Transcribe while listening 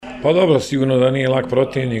Pa dobro, sigurno da nije lak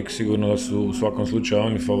protivnik, sigurno da su u svakom slučaju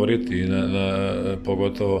oni favoriti,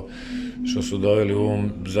 pogotovo što su doveli u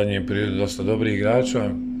ovom zadnjem periodu dosta dobrih igrača,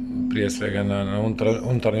 prije svega na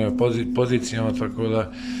unutarnjoj pozicijama, tako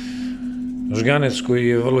da Žganec koji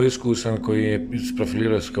je vrlo iskusan, koji je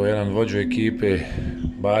isprofilirao se kao jedan vođa ekipe,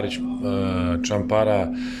 Barić, Čampara,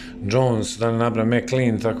 Jones, da ne nabrajam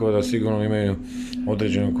McLean, tako da sigurno imaju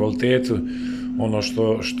određenu kvalitetu. Ono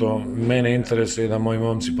što mene interesuje je da moji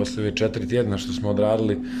momci posle 4 tjedna što smo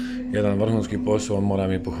odradili jedan vrhunski posao,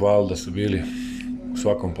 moram ih pohvaliti da su bili u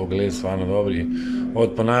svakom pogledu stvarno dobri.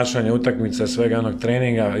 Od ponašanja, utakmica, svega onog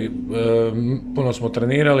treninga, puno smo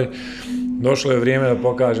trenirali. Došlo je vrijeme da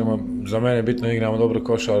pokažemo, za mene bitno igramo dobro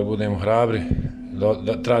košarku, budemo hrabri,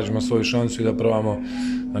 da tražimo svoju šansu i da probamo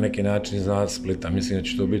na neki način iznad Splita. Mislim da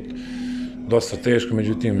će to biti dosta teško,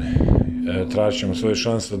 međutim tražit ćemo svoju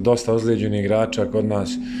šansu. Dosta ozlijeđenih igrača kod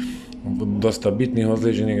nas, dosta bitnih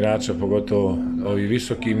ozlijeđenih igrača, pogotovo ovi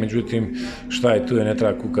visoki, međutim šta je tu je, ne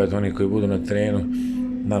treba kukati oni koji budu na terenu.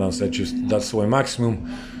 Nadam se da će dati svoj maksimum.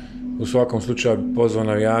 U svakom slučaju pozvao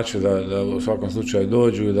navijače da u svakom slučaju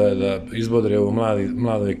dođu, da izbodre ovu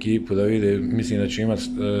mladu ekipu, da vide, mislim da će imati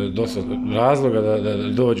dosta razloga da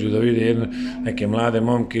dođu, da vide neke mlade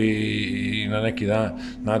momke i na neki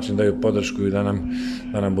način daju podršku i da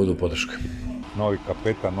nam budu podrška. Novi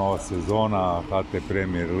kapetan, nova sezona, HT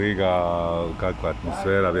Premier Liga, kakva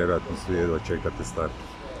atmosfera, vjerojatno svi jedva čekate start.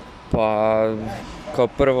 Pa, kao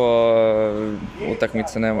prvo,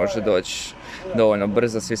 utakmica ne može doći dovoljno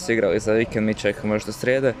brzo, svi su igrali za vikend, mi čekamo još do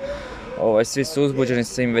srijede. Svi su uzbuđeni,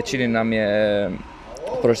 većini nam je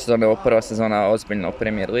prošle sezone prva sezona ozbiljno u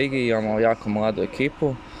Premier Ligi, imamo jako mladu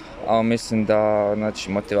ekipu, ali mislim da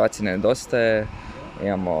motivacije ne nedostaje.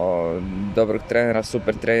 Imamo dobrog trenera,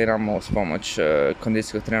 super treniramo uz pomoć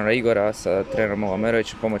kondicijskog trenera Igora sa trenerom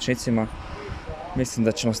Mulaomerovićem, pomoćnicima. Mislim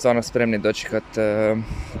da ćemo stvarno spremni dočekati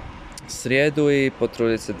srijedu i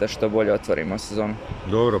potruditi se da što bolje otvorimo sezonu.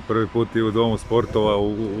 Dobro, prvi put i u Domu sportova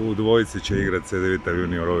u dvojici će igrati Cedevita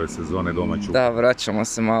junior ove sezone domaću. Da, vraćamo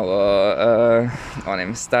se malo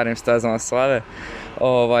onim starim stazama slave.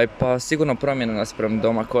 Pa sigurno promjena naspram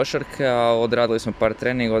Doma košarke, a odradili smo par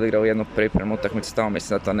treninga, odigrali jednu pripremu utakmicu tamo,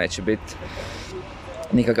 mislim da to neće biti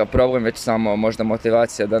nikakav problem, već samo možda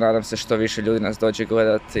motivacija da nadam se što više ljudi nas dođe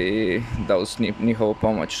gledati i da uz njihovu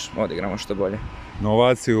pomoć odigramo što bolje.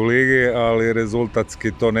 Novaci u ligi, ali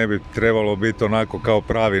rezultatski to ne bi trebalo biti onako kao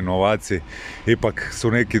pravi novaci. Ipak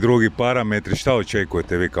su neki drugi parametri. Šta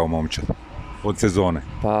očekujete vi kao momčad od sezone?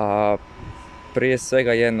 Pa prije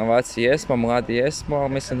svega novaci jesmo, mladi jesmo,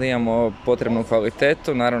 ali mislim da imamo potrebnu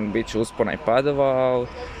kvalitetu. Naravno bit će uspona i padova, ali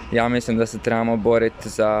ja mislim da se trebamo boriti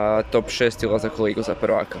za top 6 ulazak u ligu za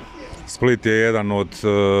prvaka. Split je jedan od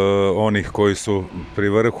onih koji su pri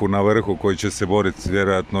vrhu, na vrhu, koji će se boriti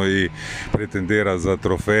vjerojatno i pretendira za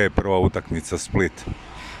trofeje, prva utakmica Split.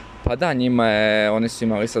 Pa da, oni su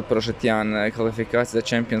imali sad prošli tjedan kvalifikacije za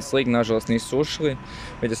Champions League, nažalost nisu ušli.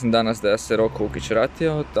 Vidio sam danas da se Roko Ukić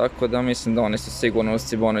vratio, tako da mislim da oni su sigurno uz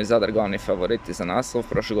Cibonu i Zadar glavni favoriti za naslov,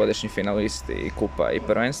 prošlogodišnji finalisti i kupa i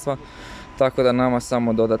prvenstva. Tako da nama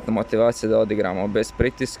samo dodatna motivacija da odigramo bez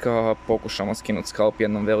pritiska, pokušamo skinuti skalp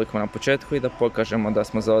jednom velikom na početku i da pokažemo da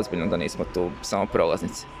smo zaozbiljno, da nismo tu samo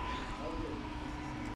prolaznici.